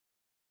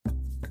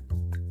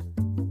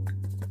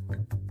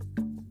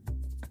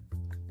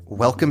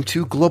Welcome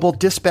to Global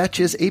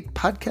Dispatches, a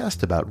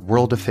podcast about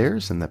world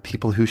affairs and the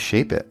people who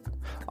shape it.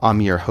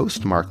 I'm your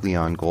host, Mark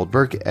Leon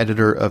Goldberg,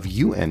 editor of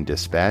UN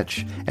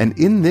Dispatch, and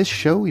in this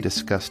show we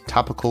discuss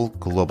topical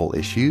global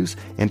issues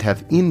and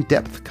have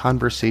in-depth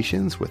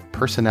conversations with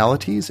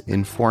personalities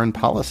in foreign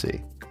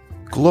policy.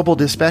 Global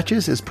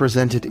Dispatches is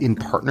presented in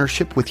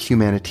partnership with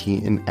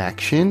Humanity in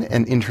Action,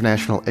 an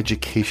international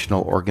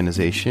educational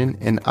organization,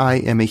 and I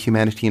am a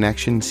Humanity in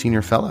Action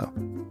Senior Fellow.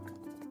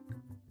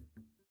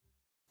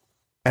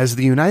 As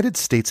the United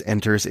States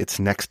enters its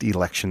next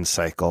election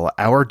cycle,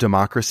 our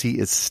democracy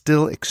is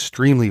still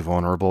extremely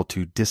vulnerable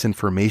to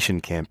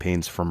disinformation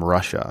campaigns from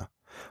Russia.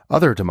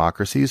 Other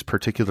democracies,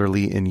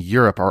 particularly in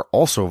Europe, are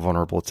also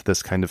vulnerable to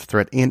this kind of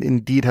threat and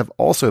indeed have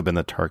also been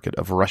the target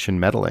of Russian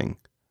meddling.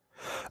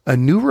 A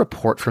new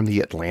report from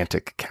the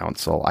Atlantic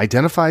Council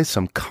identifies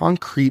some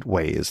concrete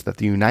ways that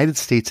the United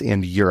States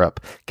and Europe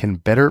can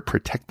better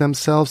protect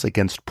themselves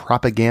against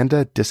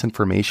propaganda,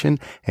 disinformation,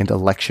 and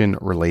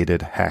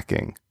election-related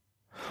hacking.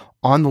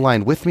 On the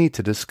line with me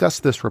to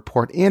discuss this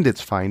report and its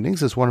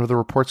findings is one of the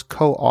report's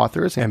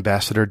co-authors,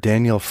 Ambassador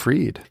Daniel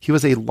Fried. He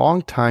was a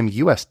longtime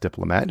U.S.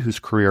 diplomat whose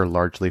career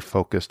largely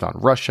focused on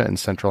Russia and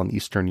Central and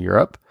Eastern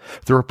Europe.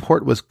 The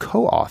report was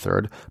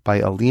co-authored by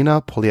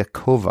Alina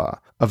Polyakova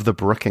of the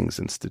Brookings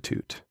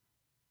Institute.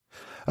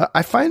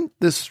 I find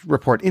this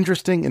report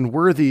interesting and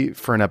worthy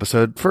for an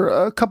episode for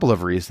a couple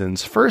of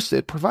reasons. First,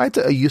 it provides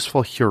a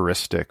useful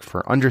heuristic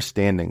for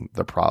understanding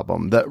the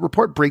problem. The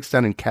report breaks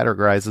down and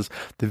categorizes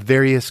the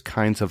various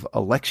kinds of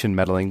election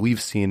meddling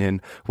we've seen in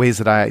ways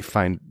that I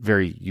find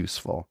very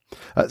useful.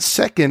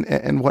 Second,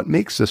 and what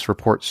makes this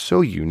report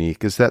so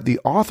unique, is that the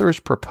authors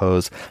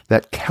propose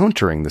that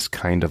countering this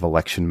kind of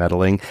election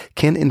meddling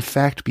can in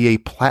fact be a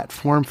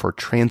platform for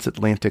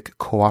transatlantic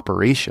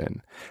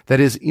cooperation. That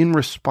is, in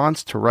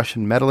response to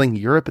Russian meddling,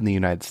 Europe and the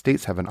United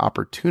States have an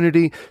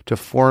opportunity to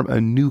form a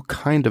new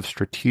kind of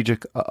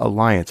strategic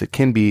alliance. It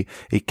can be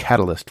a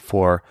catalyst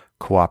for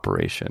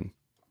cooperation.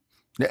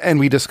 And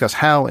we discuss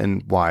how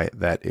and why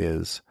that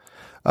is.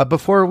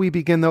 Before we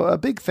begin, though, a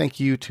big thank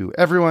you to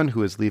everyone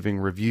who is leaving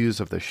reviews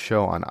of the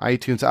show on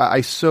iTunes. I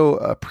so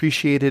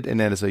appreciate it,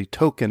 and as a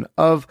token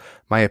of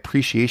my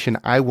appreciation,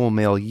 I will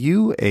mail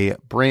you a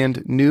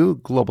brand new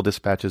Global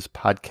Dispatches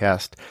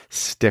podcast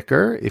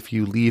sticker if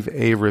you leave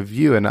a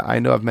review. And I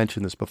know I've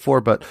mentioned this before,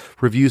 but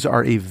reviews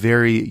are a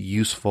very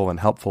useful and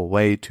helpful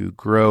way to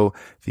grow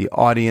the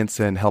audience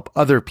and help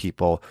other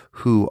people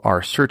who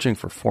are searching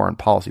for foreign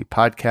policy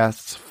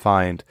podcasts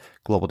find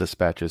Global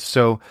Dispatches.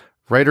 So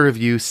write a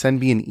review, send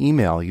me an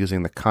email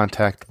using the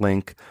contact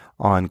link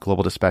on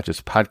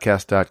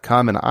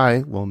globaldispatchespodcast.com, and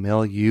I will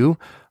mail you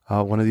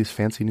one of these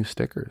fancy new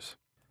stickers.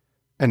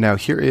 And now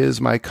here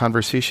is my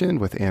conversation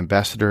with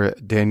Ambassador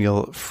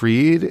Daniel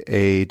Fried,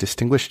 a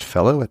distinguished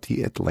fellow at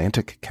the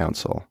Atlantic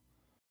Council.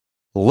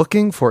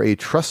 Looking for a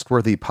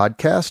trustworthy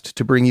podcast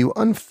to bring you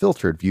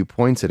unfiltered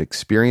viewpoints and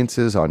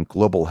experiences on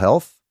global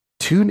health?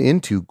 Tune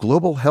into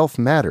Global Health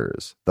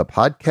Matters, the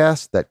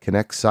podcast that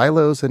connects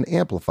silos and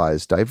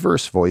amplifies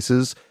diverse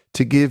voices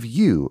to give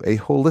you a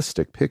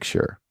holistic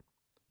picture.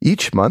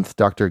 Each month,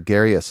 Dr.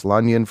 Gary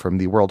Aslanyan from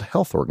the World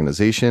Health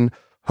Organization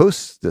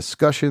hosts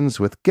discussions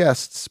with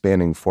guests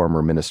spanning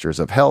former ministers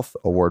of health,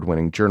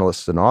 award-winning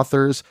journalists and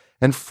authors,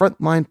 and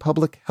frontline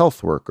public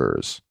health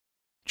workers.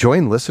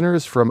 Join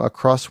listeners from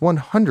across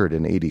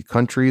 180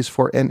 countries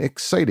for an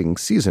exciting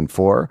Season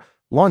 4,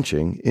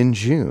 launching in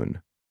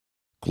June.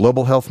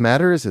 Global Health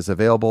Matters is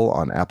available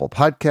on Apple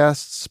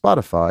Podcasts,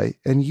 Spotify,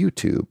 and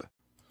YouTube.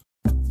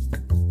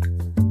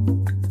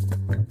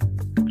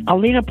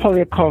 Alina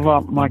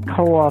Polyakova, my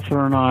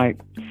co-author, and I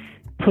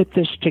put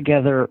this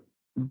together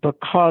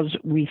because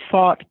we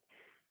thought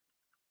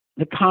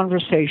the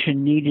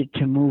conversation needed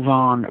to move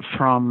on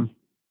from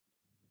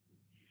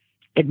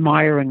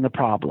admiring the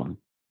problem,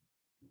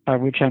 by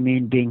which I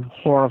mean being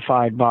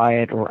horrified by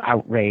it or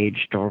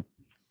outraged or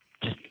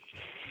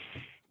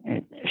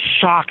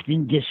shocked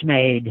and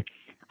dismayed.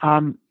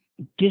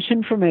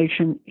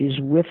 Disinformation is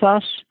with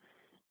us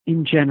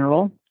in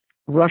general.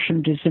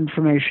 Russian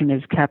disinformation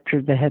has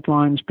captured the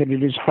headlines, but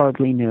it is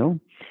hardly new.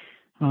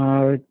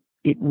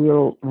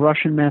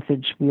 Russian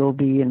methods will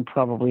be and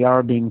probably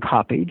are being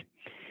copied.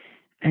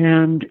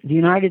 And the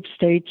United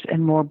States,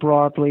 and more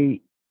broadly,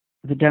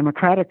 the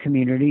democratic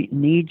community,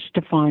 needs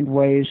to find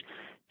ways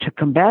to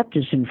combat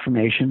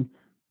disinformation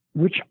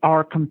which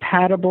are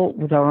compatible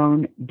with our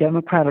own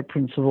democratic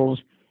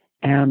principles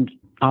and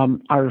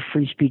our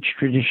free speech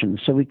traditions.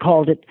 So we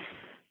called it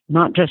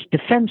not just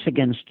defense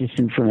against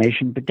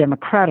disinformation, but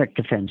democratic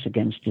defense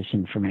against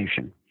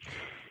disinformation.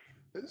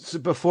 So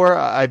before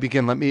I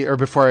begin, we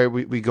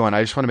go on,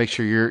 I just want to make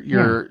sure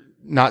you're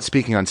not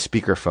speaking on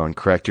speakerphone,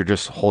 correct? You're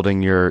just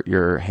holding your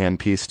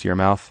handpiece to your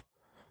mouth?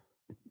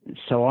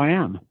 So I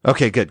am.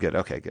 Okay, good.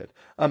 Okay, good.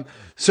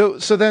 So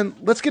then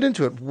let's get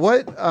into it.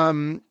 What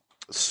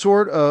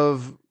sort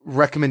of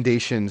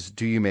recommendations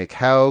do you make?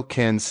 How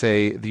can,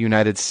 say, the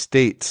United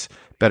States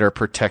better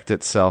protect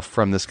itself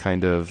from this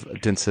kind of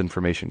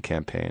disinformation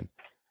campaign?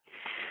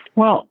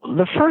 Well,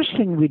 the first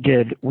thing we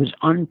did was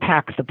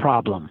unpack the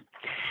problem.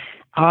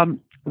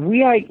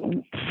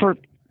 For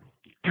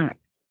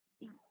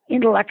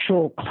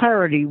intellectual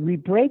clarity, we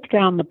break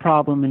down the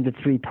problem into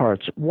three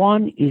parts.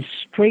 One is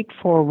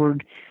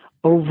straightforward,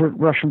 overt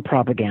Russian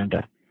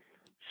propaganda,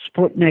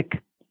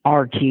 Sputnik,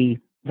 RT,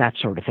 that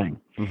sort of thing.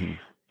 Mm-hmm.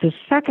 The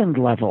second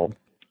level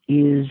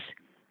is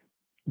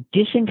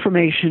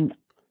disinformation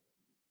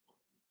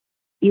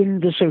in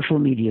the social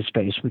media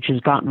space, which has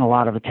gotten a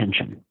lot of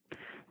attention,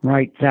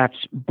 right?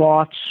 That's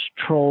bots,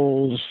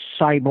 trolls,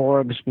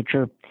 cyborgs, which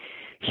are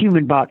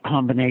human bot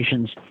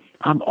combinations,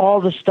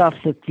 all the stuff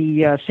that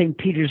the St.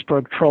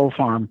 Petersburg troll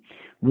farm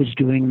was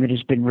doing that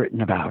has been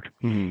written about.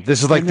 Mm-hmm.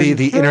 This is like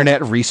the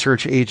Internet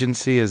Research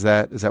Agency. Is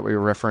that what you're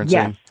referencing?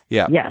 Yes.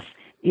 Yeah. Yes.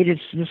 It is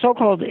the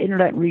so-called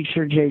Internet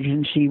Research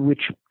Agency,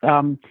 which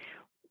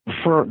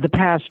for the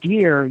past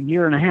year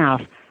and a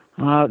half,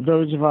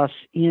 those of us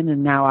in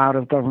and now out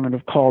of government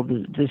have called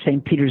the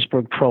St.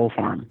 Petersburg troll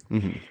farm.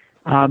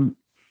 Mm-hmm.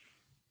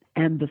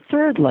 And the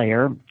third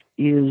layer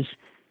is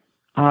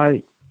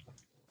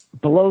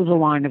below the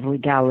line of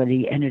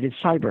legality, and it is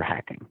cyber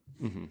hacking.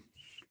 Mm-hmm.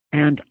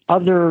 And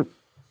other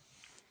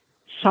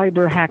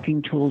cyber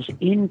hacking tools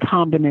in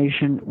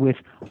combination with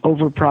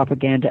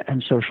over-propaganda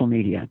and social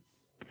media.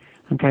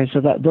 Okay,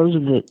 so those are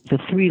the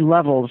three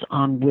levels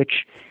on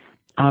which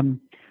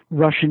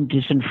Russian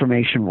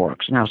disinformation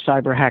works. Now,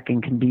 cyber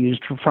hacking can be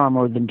used for far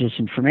more than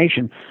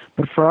disinformation,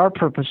 but for our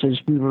purposes,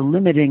 we were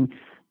limiting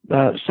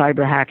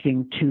cyber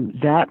hacking to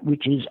that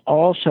which is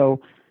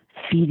also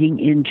feeding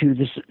into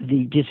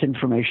the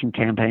disinformation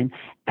campaign,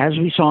 as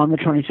we saw in the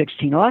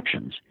 2016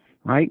 elections,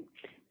 right?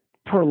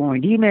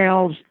 Purloined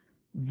emails,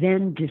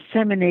 then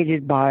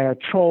disseminated by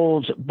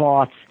trolls,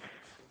 bots,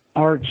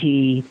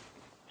 RT,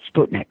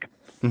 Sputnik.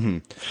 Mm-hmm.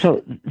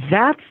 So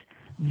that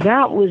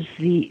was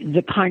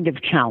the kind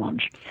of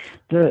challenge.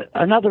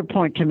 Another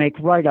point to make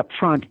right up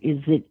front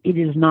is that it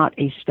is not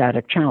a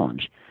static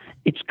challenge.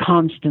 It's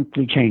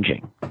constantly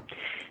changing.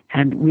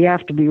 And we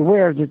have to be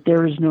aware that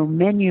there is no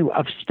menu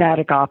of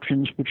static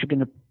options which are going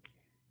to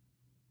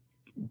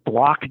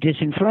block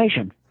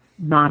disinformation.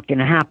 Not going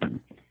to happen.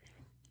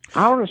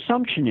 Our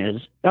assumption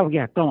is,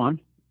 go on.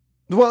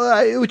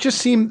 Well, it would just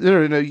seem,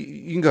 no,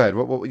 you can go ahead.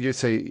 What would you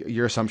say,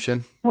 your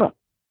assumption? Well,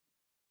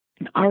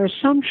 our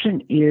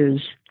assumption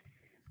is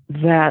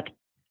that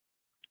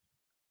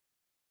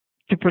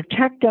to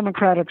protect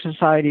democratic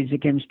societies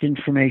against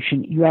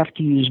information, you have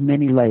to use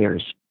many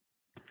layers.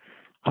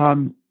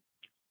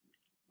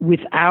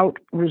 Without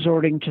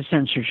resorting to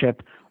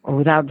censorship or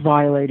without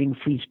violating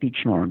free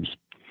speech norms.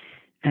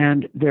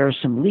 And there are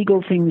some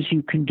legal things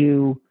you can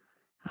do,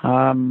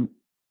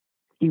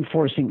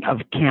 enforcing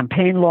of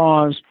campaign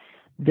laws.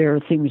 There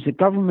are things that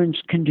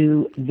governments can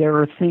do. There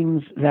are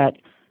things that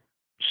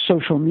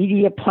social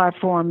media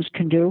platforms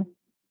can do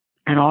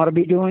and ought to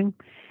be doing.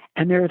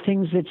 And there are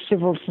things that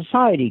civil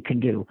society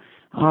can do.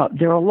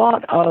 There are a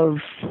lot of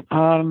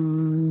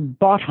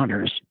bot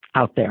hunters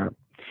out there.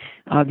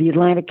 The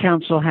Atlantic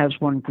Council has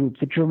one group.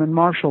 The German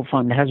Marshall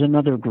Fund has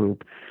another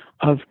group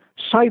of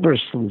cyber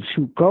sleuths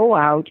who go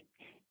out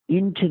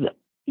into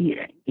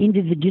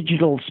the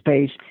digital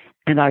space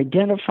and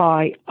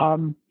identify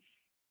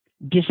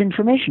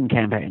disinformation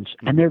campaigns.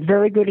 And they're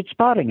very good at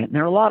spotting it. And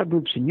there are a lot of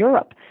groups in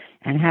Europe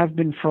and have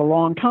been for a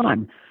long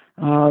time.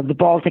 The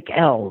Baltic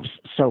Elves,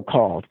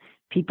 so-called.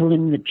 People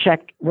in the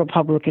Czech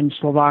Republic and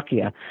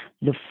Slovakia.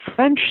 The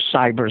French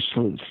cyber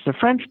sleuths, the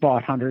French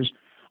bot hunters,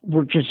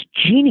 were just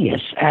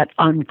genius at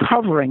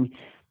uncovering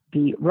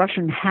the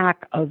Russian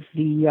hack of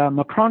the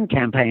Macron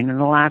campaign in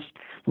the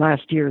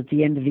last year at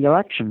the end of the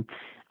election,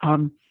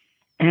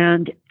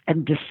 and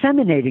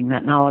disseminating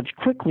that knowledge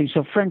quickly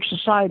so French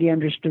society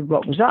understood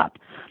what was up.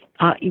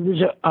 It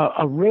was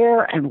a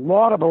rare and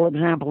laudable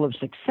example of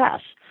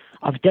success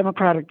of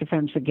democratic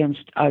defense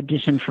against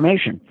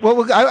disinformation.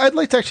 Well, I'd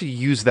like to actually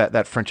use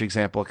that French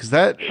example, because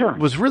that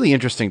was really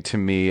interesting to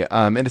me.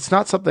 And it's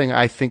not something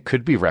I think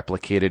could be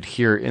replicated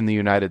here in the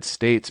United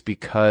States,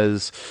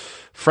 because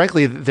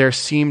frankly, there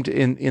seemed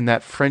in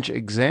that French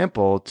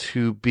example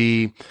to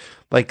be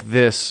like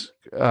this,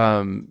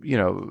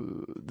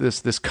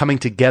 this coming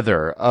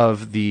together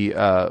of the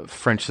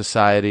French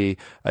society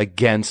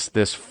against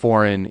this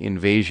foreign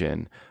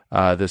invasion.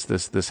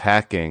 This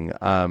hacking.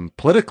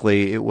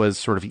 Politically, it was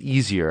sort of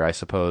easier, I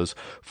suppose,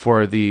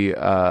 for the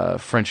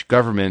French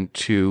government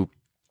to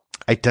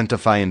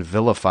identify and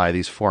vilify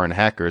these foreign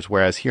hackers,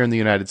 whereas here in the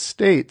United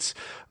States,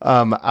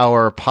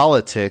 our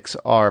politics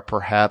are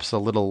perhaps a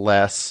little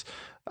less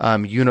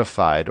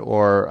unified,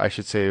 or I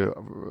should say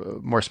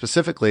more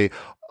specifically,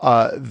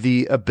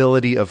 the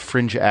ability of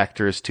fringe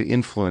actors to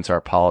influence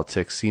our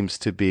politics seems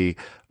to be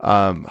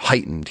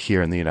heightened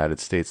here in the United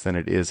States than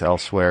it is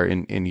elsewhere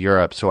in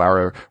Europe. So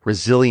our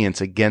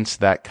resilience against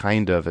that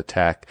kind of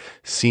attack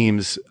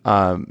seems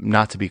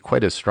not to be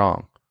quite as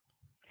strong.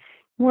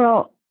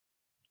 Well,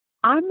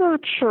 I'm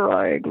not sure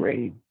I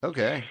agree.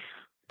 Okay.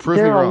 Prove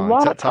me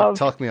wrong.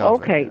 Talk me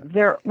off. Okay.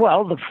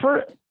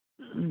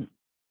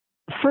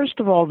 First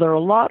of all, there are a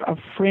lot of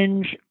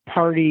fringe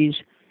parties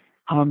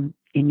in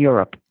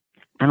Europe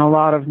and a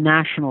lot of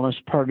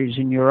nationalist parties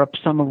in Europe,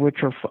 some of which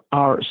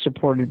are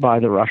supported by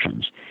the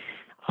Russians.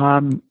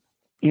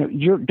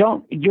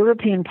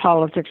 European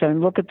politics,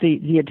 and look at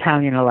the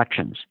Italian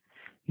elections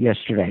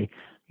yesterday.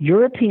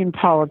 European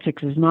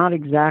politics is not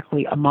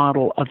exactly a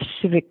model of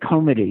civic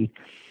comity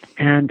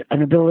and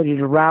an ability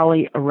to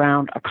rally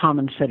around a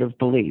common set of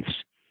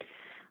beliefs.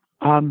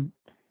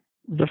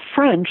 The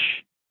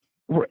French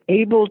were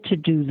able to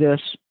do this,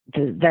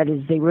 that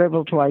is, they were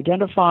able to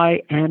identify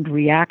and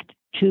react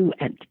to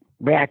and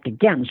react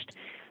against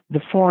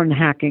the foreign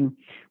hacking,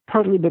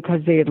 partly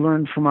because they had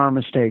learned from our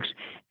mistakes,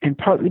 and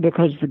partly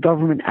because the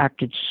government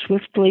acted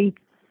swiftly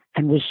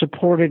and was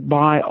supported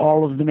by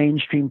all of the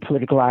mainstream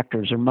political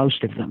actors, or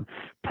most of them.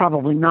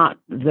 Probably not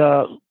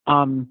the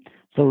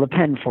Le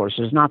Pen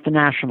forces, not the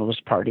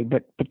Nationalist Party,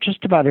 but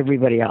just about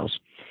everybody else.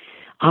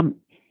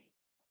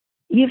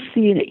 If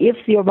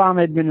the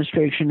Obama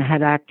administration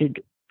had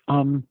acted,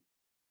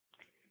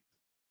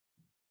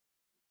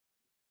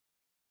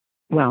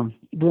 well,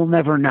 we'll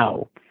never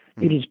know.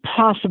 It is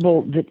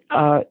possible that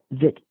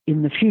that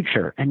in the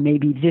future, and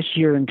maybe this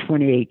year in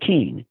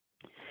 2018,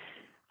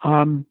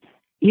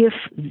 if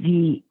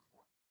the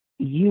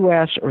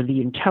U.S. or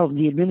the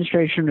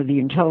administration or the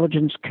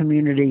intelligence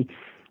community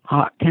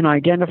can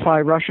identify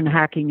Russian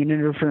hacking and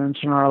interference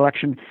in our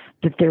election,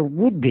 that there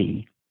would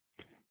be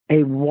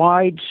a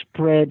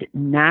widespread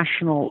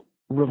national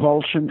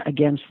revulsion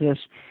against this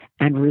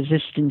and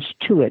resistance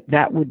to it.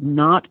 That would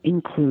not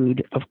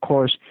include, of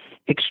course,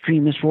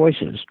 extremist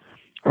voices,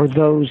 or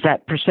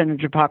that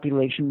percentage of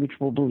population which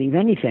will believe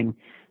anything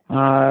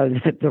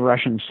that the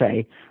Russians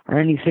say, or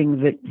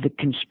anything that the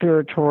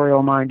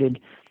conspiratorial-minded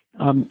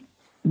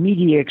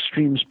media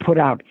extremes put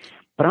out.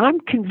 But I'm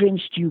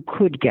convinced you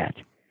could get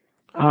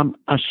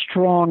a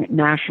strong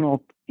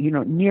national,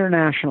 near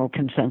national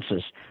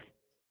consensus.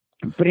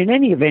 But in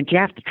any event, you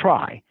have to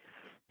try.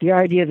 The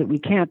idea that we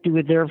can't do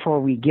it, therefore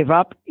we give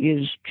up,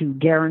 is to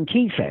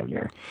guarantee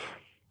failure.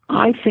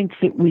 I think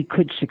that we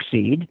could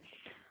succeed.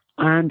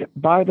 And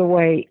by the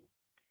way,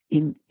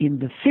 in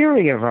the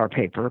theory of our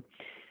paper,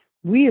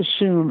 we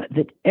assume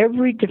that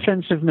every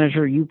defensive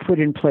measure you put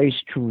in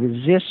place to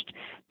resist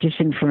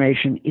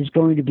disinformation is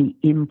going to be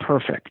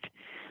imperfect,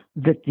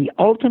 that the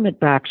ultimate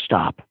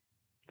backstop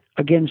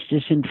against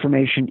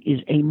disinformation is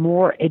a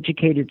more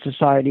educated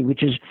society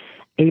which is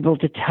able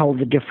to tell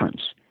the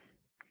difference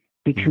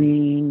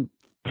between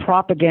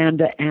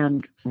propaganda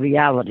and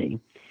reality.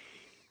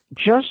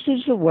 Just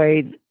as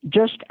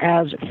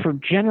for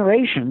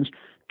generations,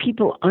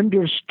 people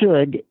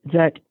understood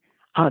that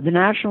the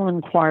National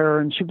Enquirer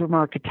and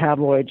supermarket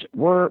tabloids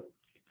were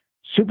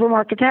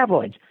supermarket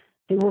tabloids.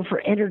 They were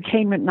for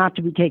entertainment, not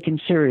to be taken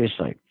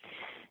seriously.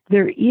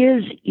 There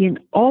is in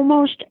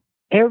almost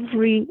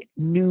every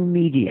new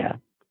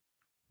media,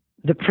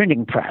 the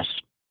printing press,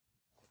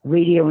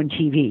 radio and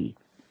TV,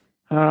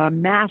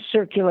 mass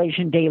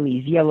circulation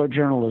dailies, yellow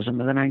journalism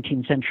of the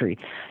 19th century,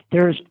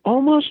 there's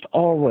almost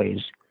always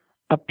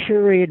a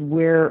period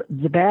where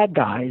the bad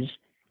guys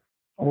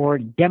or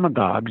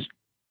demagogues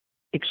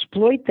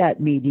exploit that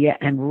media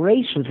and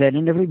race with it,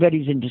 and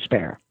everybody's in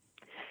despair.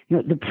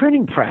 The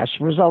printing press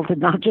resulted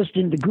not just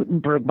in the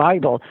Gutenberg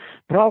Bible,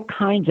 but all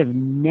kinds of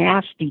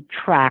nasty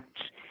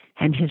tracts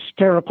and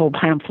hysterical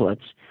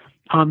pamphlets,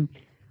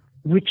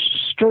 which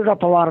stirred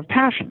up a lot of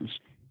passions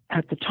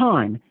at the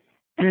time.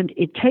 And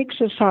it takes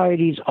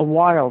societies a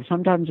while,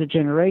 sometimes a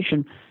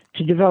generation,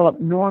 to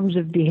develop norms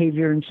of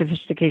behavior and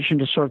sophistication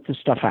to sort this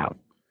stuff out.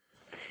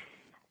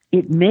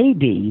 It may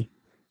be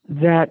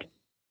that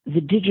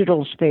the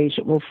digital space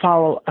will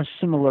follow a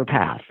similar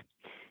path.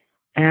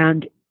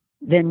 And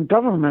then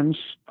governments,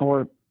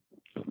 or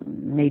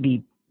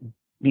maybe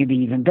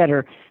even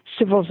better,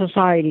 civil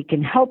society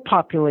can help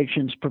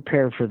populations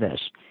prepare for this.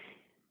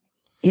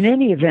 In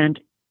any event,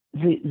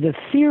 the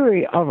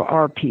theory of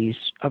our piece,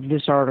 of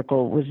this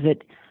article, was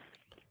that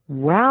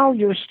while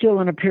you're still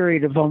in a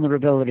period of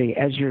vulnerability,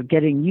 as you're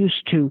getting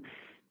used to,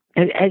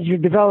 as you're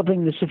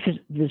developing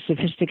the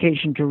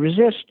sophistication to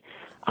resist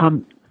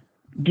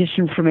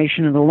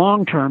disinformation in the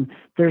long term,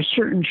 there are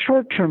certain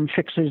short-term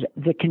fixes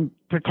that can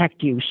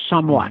protect you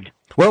somewhat.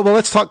 Well,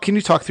 let's talk. Can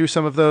you talk through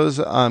some of those?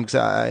 Because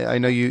I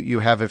know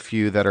you have a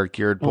few that are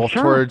geared both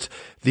towards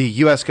the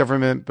U.S.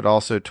 government, but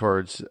also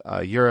towards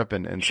Europe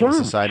and civil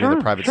society and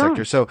the private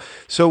sector.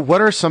 So what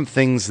are some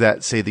things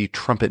that, say, the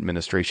Trump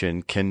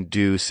administration can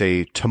do,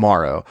 say,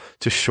 tomorrow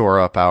to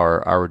shore up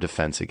our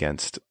defense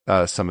against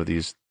some of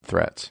these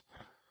threats?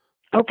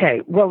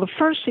 Okay. Well, the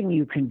first thing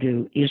you can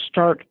do is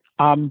start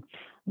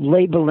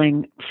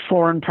labeling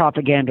foreign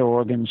propaganda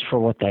organs for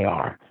what they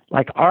are.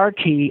 Like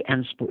RT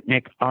and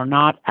Sputnik are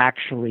not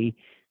actually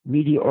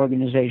media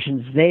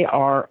organizations. They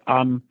are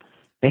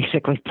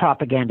basically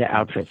propaganda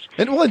outfits.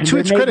 And to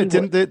its credit,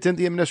 didn't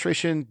the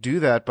administration do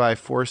that by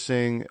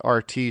forcing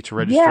RT to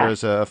register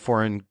as a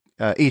foreign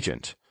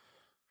agent?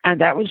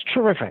 And that was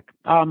terrific.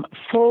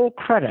 Full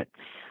credit.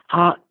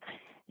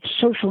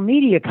 Social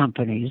media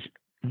companies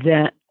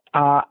that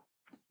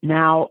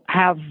now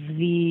have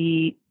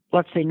the,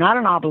 let's say, not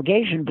an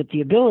obligation, but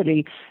the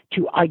ability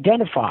to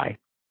identify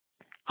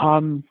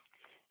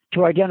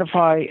to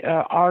identify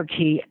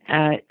RT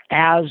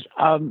as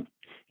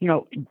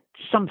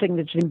something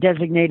that's been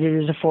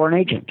designated as a foreign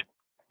agent.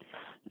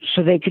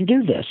 So they can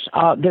do this.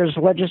 There's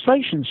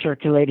legislation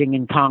circulating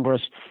in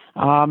Congress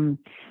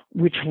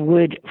which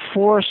would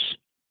force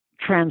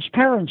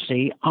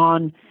transparency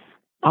on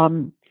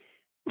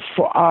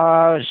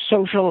for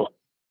social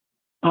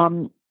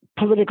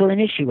political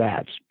and issue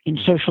ads in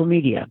social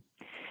media.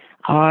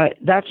 I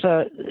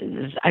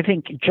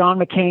think John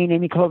McCain,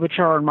 Amy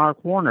Klobuchar, and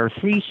Mark Warner,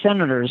 3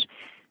 senators,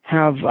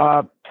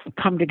 have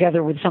come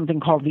together with something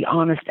called the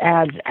Honest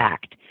Ads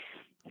Act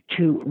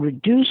to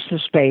reduce the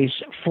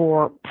space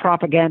for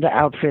propaganda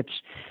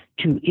outfits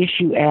to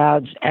issue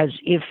ads as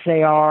if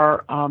they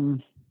are,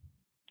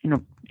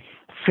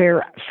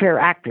 fair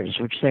actors,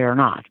 which they are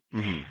not.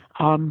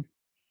 Mm-hmm.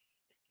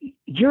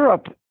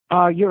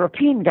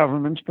 European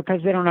governments,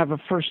 because they don't have a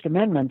First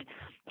Amendment,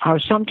 are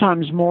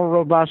sometimes more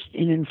robust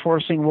in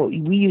enforcing what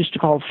we used to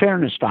call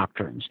fairness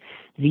doctrines.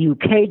 The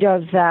UK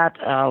does that.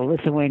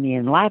 Lithuania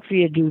and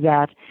Latvia do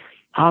that.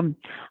 I'm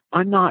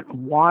not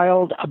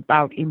wild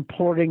about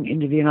importing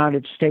into the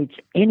United States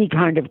any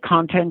kind of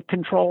content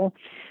control,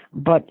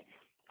 but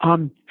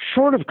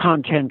short of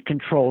content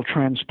control,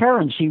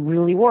 transparency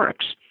really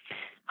works.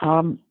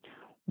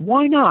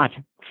 Why not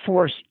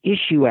force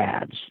issue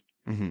ads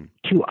mm-hmm.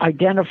 to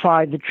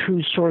identify the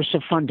true source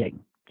of funding?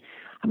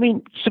 I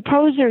mean,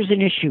 suppose there's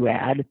an issue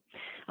ad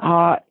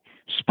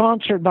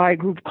sponsored by a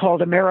group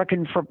called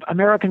Americans for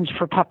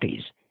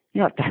Puppies.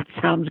 That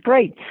sounds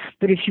great.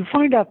 But if you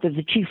find out that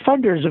the chief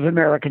funders of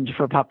Americans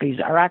for Puppies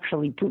are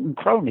actually Putin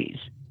cronies,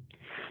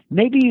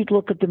 maybe you'd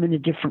look at them in a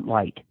different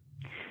light.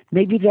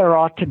 Maybe there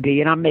ought to be,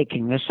 and I'm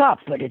making this up,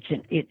 but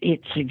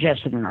it's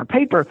suggested in our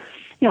paper,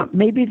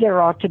 maybe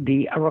there ought to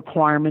be a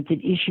requirement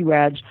that issue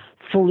ads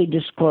fully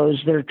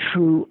disclose their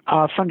true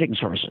funding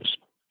sources.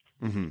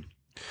 Mm-hmm.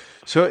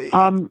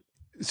 That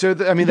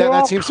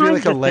seems to be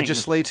like a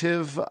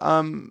legislative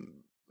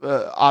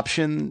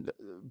option.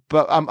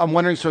 But I'm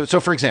wondering. So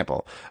for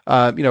example,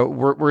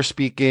 we're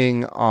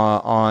speaking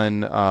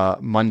on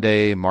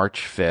Monday,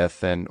 March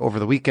 5th, and over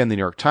the weekend, the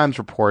New York Times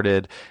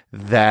reported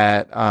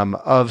that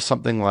of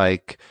something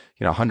like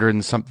 $100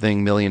 and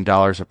something million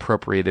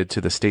appropriated to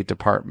the State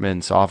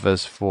Department's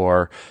office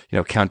for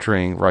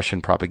countering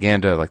Russian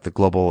propaganda, like the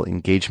Global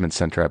Engagement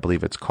Center, I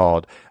believe it's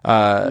called.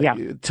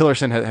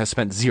 Tillerson has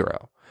spent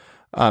zero.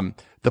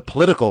 The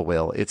political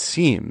will, it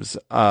seems,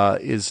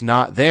 is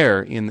not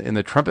there in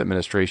the Trump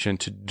administration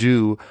to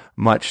do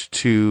much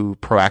to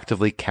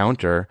proactively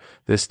counter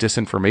this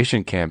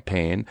disinformation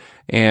campaign.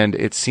 And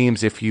it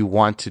seems if you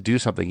want to do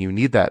something, you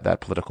need that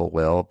political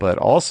will. But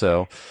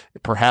also,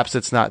 perhaps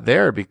it's not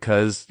there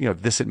because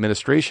this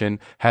administration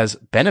has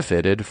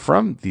benefited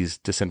from these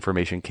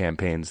disinformation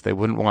campaigns. They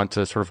wouldn't want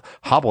to sort of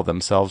hobble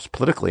themselves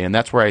politically, and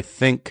that's where I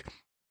think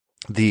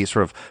the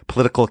sort of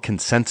political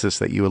consensus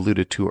that you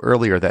alluded to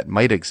earlier that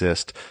might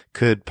exist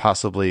could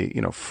possibly,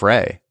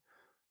 fray.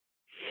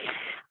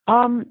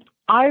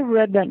 I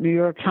read that New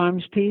York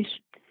Times piece,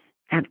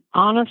 and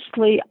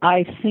honestly,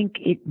 I think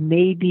it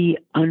may be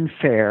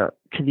unfair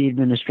to the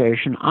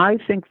administration. I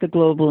think the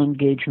Global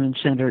Engagement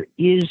Center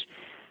is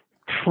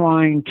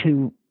trying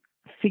to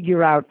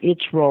figure out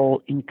its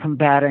role in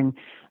combating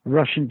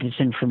Russian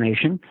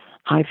disinformation.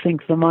 I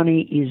think the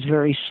money is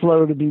very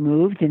slow to be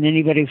moved, and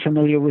anybody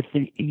familiar with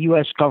the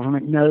U.S.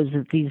 government knows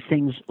that these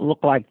things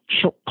look like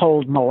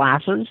cold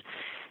molasses.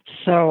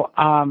 So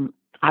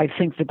I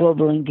think the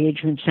Global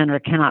Engagement Center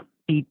cannot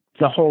be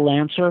the whole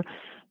answer,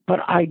 but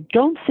I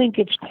don't think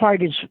it's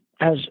quite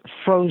as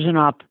frozen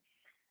up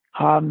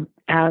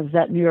as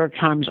that New York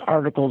Times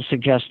article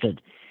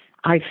suggested.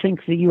 I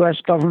think the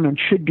U.S.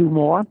 government should do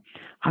more.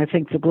 I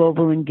think the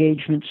Global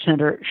Engagement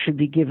Center should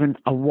be given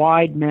a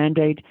wide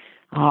mandate,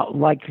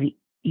 like the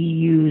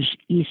EU's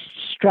East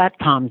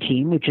Stratcom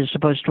team, which is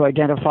supposed to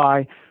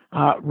identify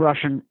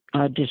Russian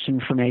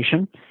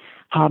disinformation.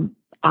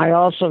 I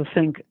also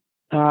think,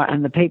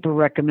 and the paper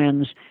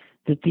recommends,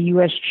 that the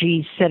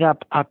USG set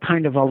up a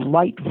kind of a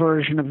light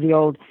version of the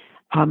old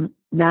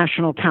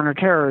National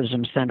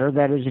Counterterrorism Center,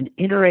 that is an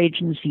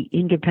interagency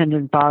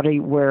independent body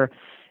where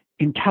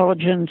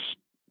intelligence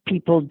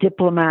people,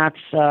 diplomats,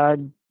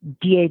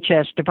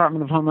 DHS,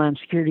 Department of Homeland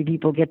Security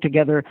people get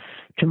together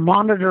to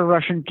monitor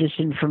Russian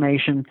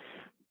disinformation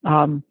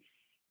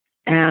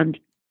and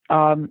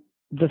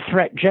the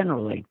threat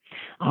generally.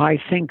 I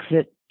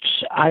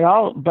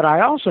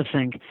also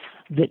think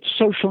that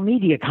social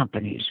media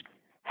companies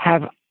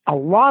have a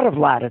lot of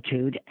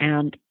latitude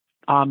and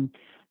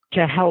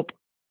to help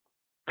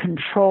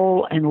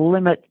control and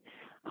limit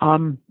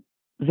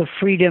the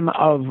freedom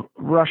of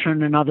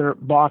Russian and other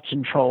bots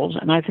and trolls,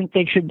 and I think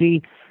they should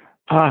be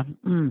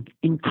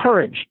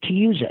encouraged to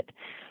use it.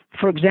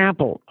 For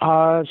example,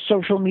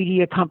 social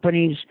media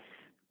companies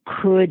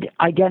could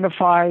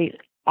identify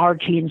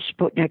RT and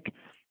Sputnik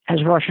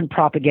as Russian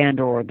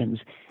propaganda organs.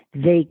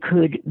 They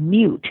could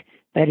mute,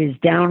 that is,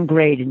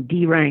 downgrade and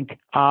derank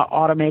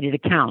automated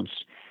accounts.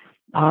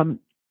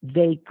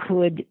 They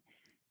could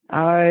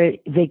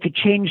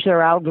change their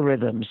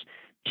algorithms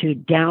to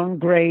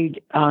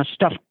downgrade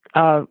stuff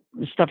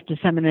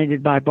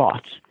disseminated by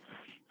bots,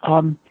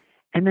 and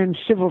then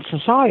civil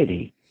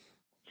society.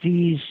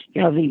 These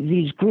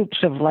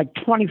groups of like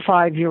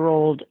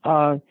 25-year-old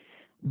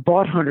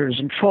bot hunters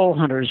and troll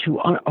hunters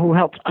who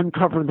helped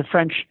uncover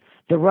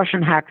the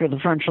Russian hack of the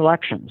French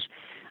elections,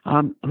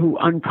 who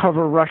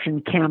uncover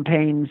Russian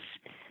campaigns,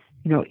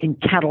 in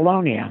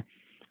Catalonia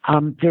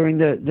during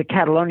the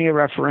Catalonia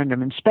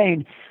referendum in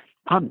Spain.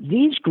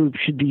 These groups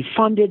should be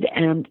funded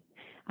and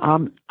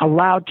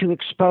allowed to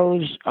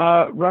expose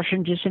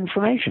Russian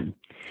disinformation.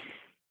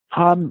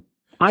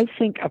 I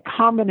think a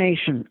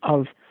combination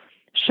of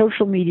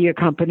social media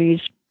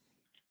companies,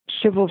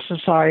 civil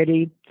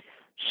society,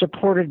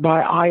 supported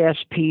by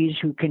ISPs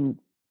who can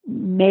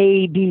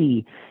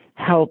maybe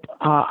help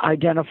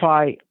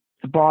identify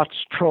bots,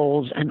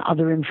 trolls, and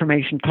other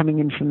information coming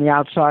in from the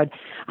outside.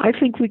 I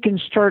think we can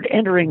start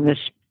entering this.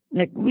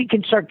 We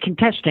can start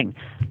contesting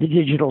the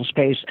digital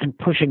space and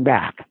pushing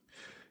back.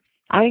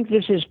 I think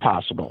this is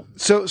possible.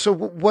 So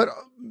what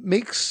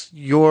makes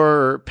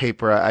your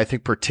paper, I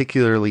think,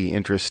 particularly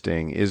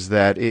interesting is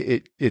that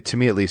it to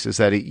me at least, is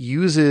that it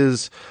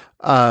uses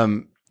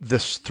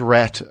this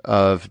threat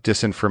of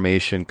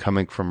disinformation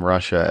coming from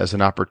Russia as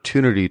an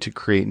opportunity to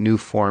create new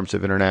forms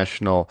of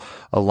international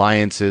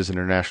alliances,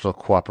 international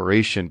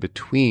cooperation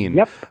between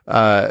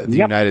the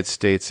United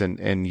States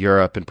and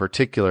Europe in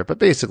particular, but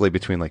basically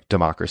between like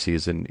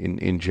democracies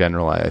in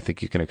general. I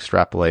think you can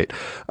extrapolate.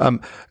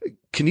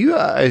 Can you,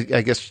 I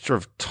guess, sort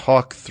of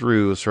talk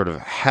through sort of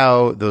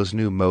how those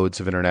new modes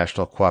of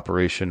international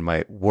cooperation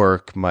might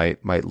work,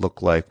 might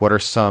look like? What are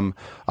some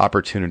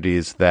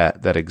opportunities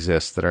that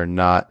exist that are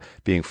not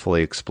being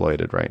fully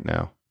exploited right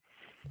now?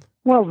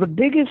 Well, the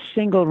biggest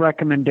single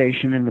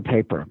recommendation in the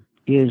paper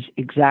is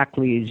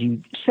exactly as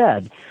you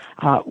said.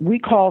 We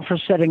call for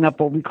setting up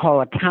what we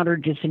call a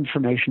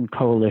counter-disinformation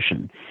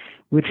coalition,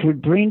 which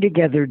would bring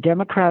together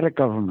democratic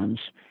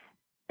governments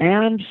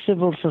and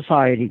civil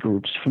society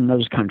groups from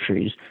those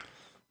countries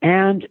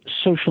and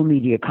social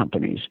media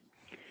companies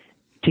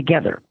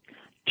together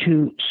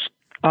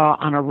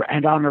on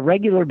a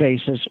regular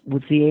basis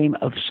with the aim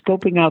of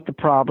scoping out the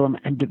problem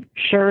and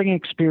sharing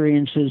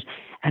experiences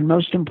and,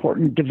 most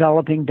important,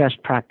 developing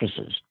best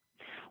practices.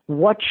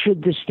 What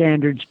should the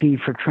standards be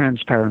for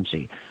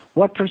transparency?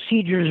 What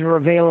procedures are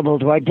available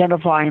to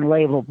identify and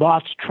label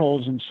bots,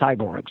 trolls, and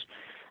cyborgs?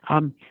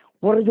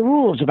 What are the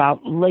rules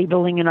about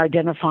labeling and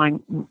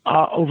identifying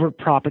overt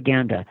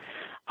propaganda?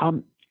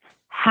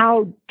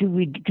 How do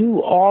we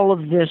do all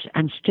of this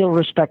and still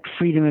respect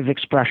freedom of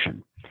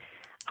expression?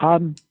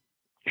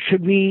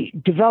 Should we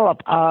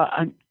develop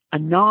a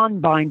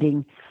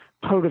non-binding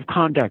code of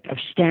conduct of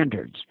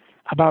standards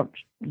about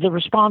the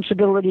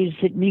responsibilities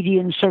that media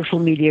and social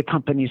media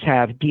companies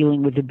have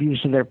dealing with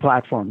abuse of their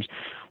platforms?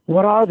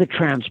 What are the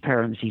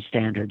transparency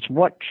standards?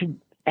 What should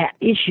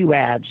issue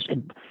ads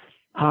and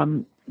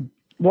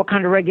what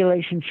kind of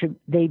regulation should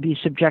they be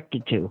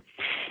subjected to?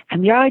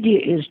 And the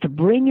idea is to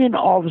bring in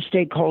all the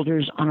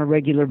stakeholders on a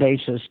regular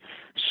basis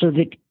so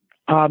that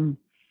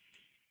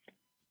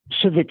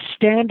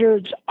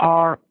standards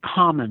are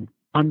common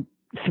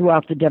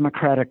throughout the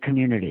democratic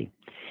community.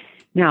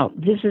 Now,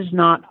 this is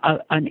not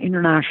an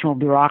international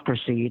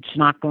bureaucracy. It's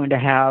not going to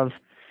have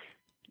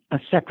a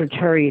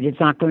secretariat.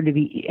 It's not going to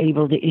be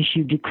able to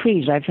issue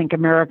decrees. I think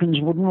Americans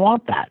wouldn't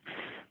want that.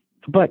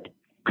 But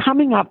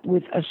coming up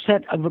with a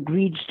set of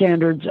agreed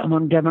standards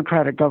among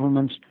democratic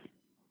governments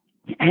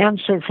and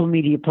social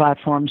media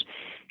platforms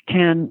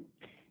can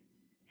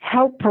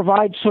help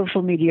provide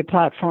social media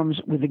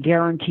platforms with a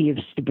guarantee of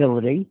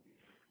stability.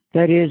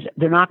 That is,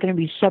 they're not going to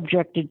be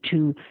subjected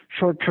to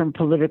short-term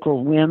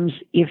political whims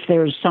if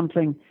there's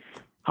something,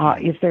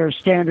 if there are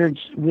standards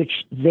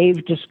which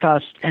they've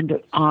discussed and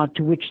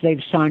to which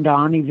they've signed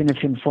on, even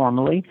if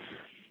informally.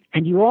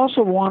 And you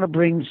also want to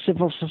bring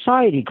civil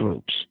society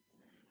groups,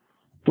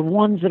 the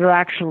ones that are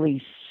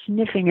actually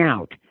sniffing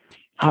out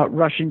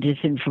Russian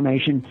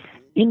disinformation,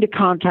 into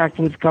contact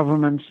with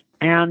governments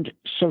and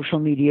social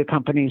media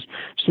companies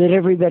so that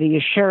everybody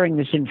is sharing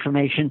this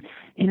information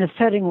in a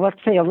setting,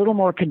 let's say, a little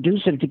more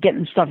conducive to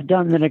getting stuff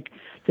done than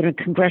a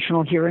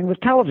congressional hearing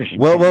with television.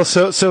 Well,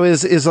 so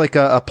is like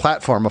a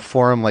platform, a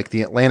forum like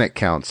the Atlantic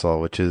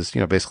Council, which is,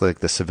 basically like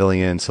the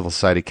civilian civil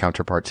society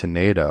counterpart to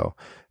NATO,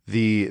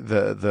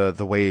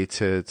 the way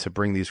to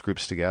bring these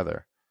groups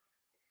together?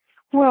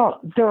 Well,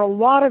 there are a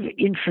lot of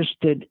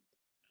interested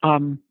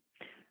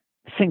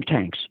think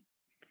tanks,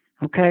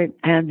 okay?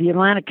 And the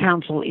Atlantic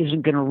Council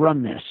isn't going to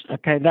run this,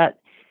 okay?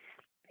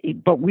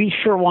 But we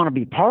sure want to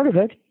be part of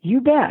it.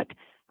 You bet.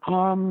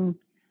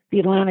 The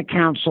Atlantic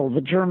Council,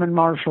 the German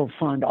Marshall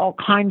Fund, all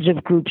kinds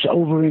of groups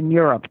over in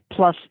Europe,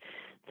 plus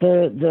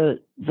the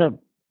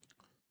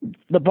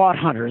bot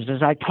hunters,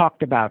 as I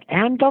talked about,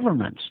 and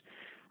governments.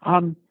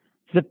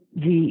 The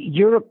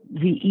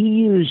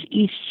EU's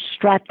East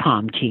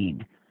Stratcom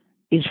team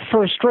is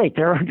first rate.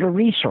 They're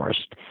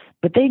under-resourced,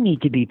 but they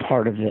need to be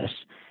part of this.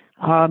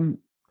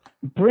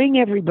 Bring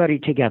everybody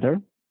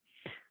together.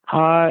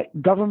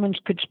 Governments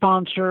could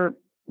sponsor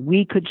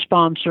we could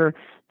sponsor.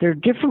 There are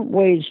different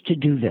ways to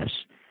do this.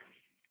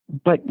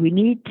 But we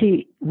need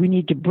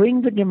to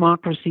bring the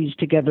democracies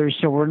together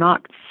so we're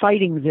not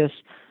fighting this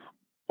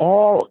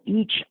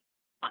each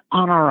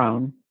on our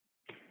own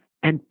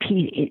and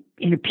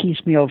in a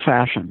piecemeal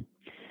fashion.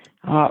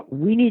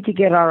 We need to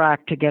get our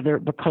act together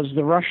because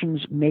the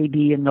Russians may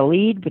be in the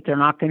lead, but they're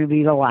not going to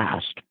be the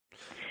last.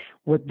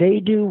 What they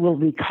do will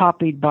be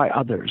copied by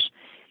others.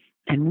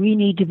 And we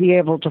need to be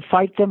able to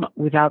fight them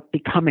without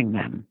becoming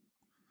them.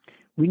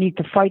 We need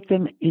to fight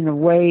them in a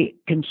way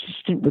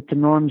consistent with the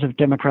norms of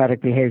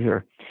democratic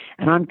behavior.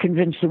 And I'm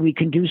convinced that we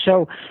can do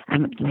so.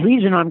 And the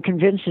reason I'm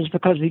convinced is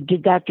because we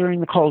did that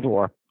during the Cold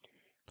War.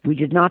 We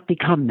did not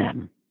become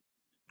them.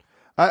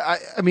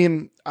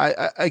 I'm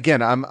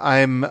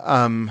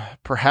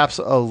perhaps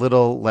a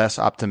little less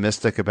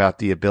optimistic about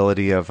the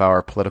ability of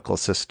our political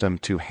system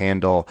to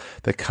handle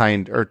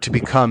to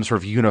become sort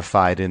of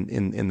unified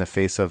in the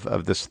face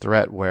of this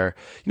threat where,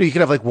 you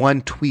could have like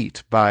one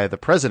tweet by the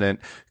president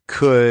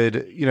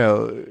could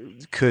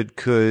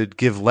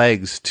give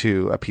legs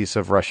to a piece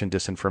of Russian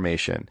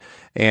disinformation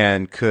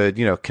and could,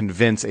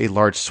 convince a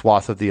large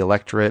swath of the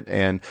electorate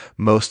and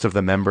most of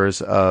the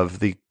members of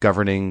the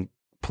governing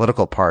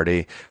political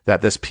party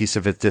that this piece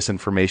of its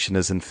disinformation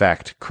is in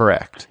fact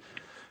correct.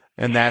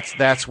 And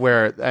that's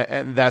where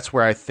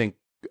I think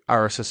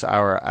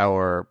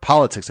our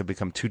politics have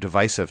become too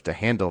divisive to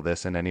handle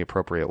this in any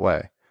appropriate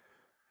way.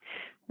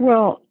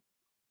 Well,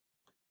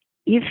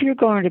 if you're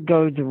going to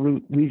go the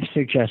route we've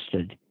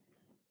suggested,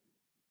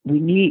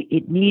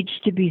 it needs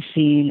to be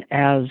seen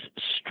as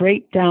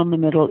straight down the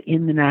middle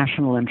in the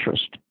national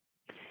interest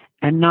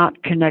and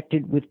not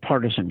connected with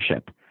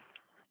partisanship.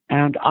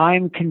 And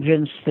I'm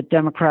convinced that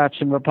Democrats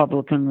and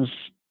Republicans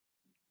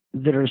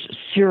that are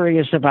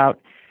serious about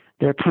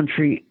their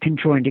country can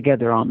join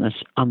together on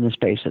this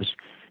basis.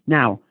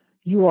 Now,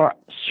 you are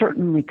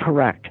certainly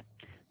correct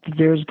that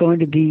there's going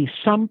to be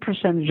some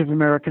percentage of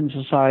American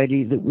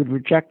society that would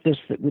reject this,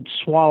 that would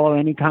swallow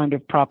any kind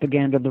of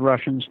propaganda the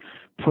Russians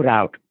put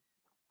out.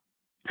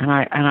 And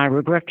I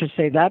regret to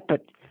say that,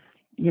 but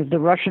the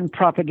Russian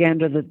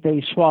propaganda that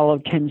they swallow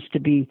tends to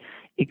be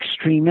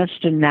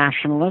extremist and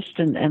nationalist,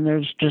 and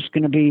there's just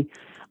going to be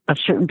a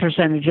certain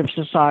percentage of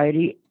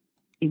society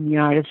in the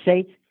United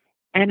States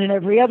and in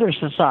every other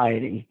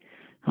society,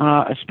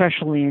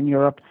 especially in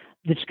Europe,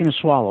 that's going to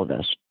swallow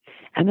this.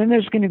 And then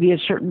there's going to be a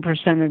certain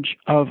percentage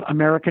of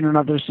American and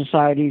other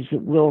societies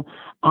that will,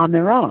 on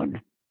their own,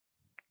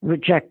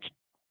 reject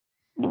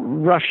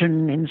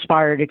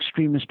Russian-inspired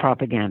extremist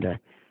propaganda.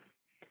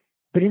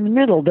 But in the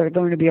middle, there are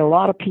going to be a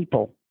lot of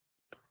people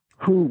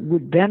who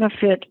would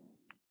benefit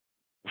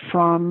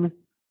from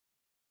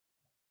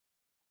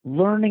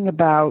learning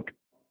about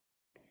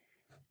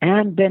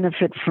and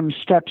benefit from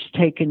steps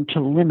taken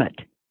to limit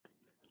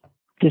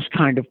this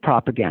kind of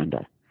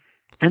propaganda.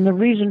 And the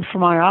reason for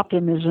my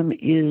optimism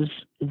is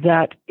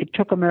that it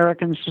took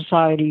American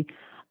society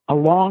a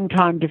long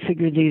time to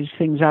figure these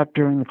things out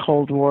during the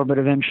Cold War, but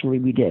eventually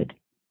we did.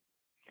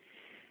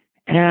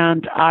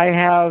 And I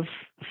have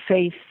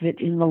faith that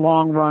in the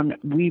long run,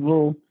 we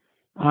will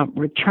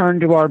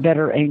return to our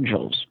better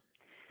angels.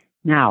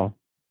 Now,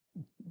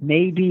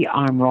 maybe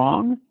I'm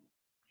wrong,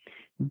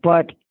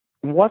 but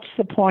what's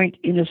the point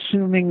in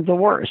assuming the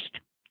worst?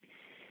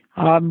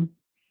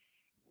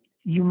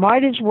 You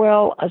might as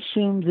well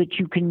assume that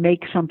you can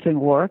make something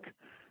work,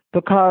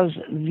 because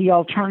the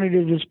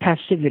alternative is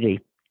passivity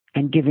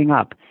and giving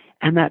up,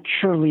 and that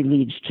surely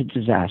leads to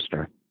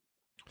disaster.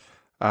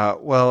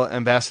 Well,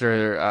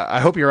 Ambassador, I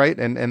hope you're right,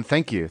 and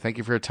thank you. Thank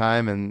you for your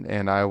time,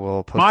 and I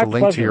will post My a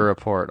link pleasure. to your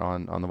report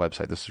on the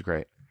website. This is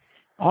great.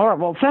 All right,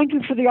 well, thank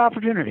you for the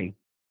opportunity.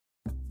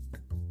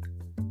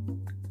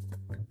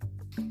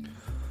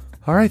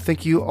 All right,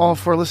 thank you all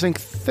for listening.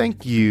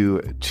 Thank you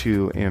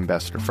to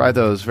Ambassador Frey.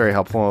 That was very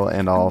helpful,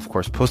 and I'll, of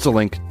course, post a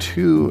link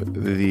to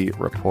the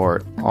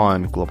report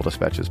on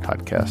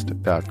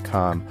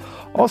globaldispatchespodcast.com.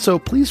 Also,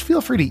 please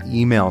feel free to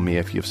email me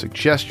if you have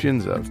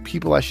suggestions of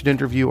people I should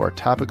interview or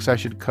topics I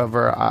should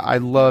cover. I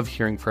love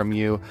hearing from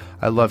you.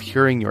 I love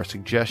hearing your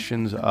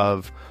suggestions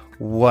of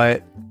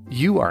what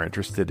you are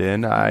interested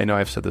in. I know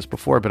I've said this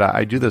before, but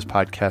I do this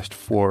podcast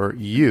for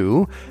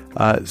you.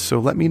 So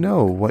let me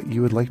know what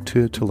you would like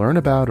to learn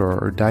about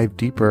or dive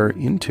deeper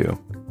into.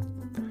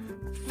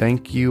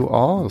 Thank you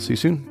all. I'll see you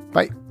soon.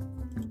 Bye.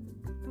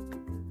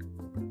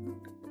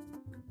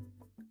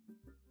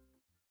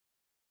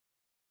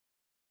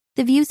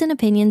 The views and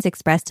opinions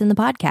expressed in the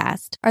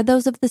podcast are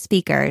those of the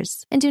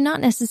speakers and do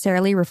not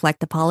necessarily reflect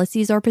the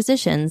policies or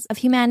positions of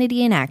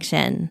Humanity in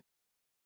Action.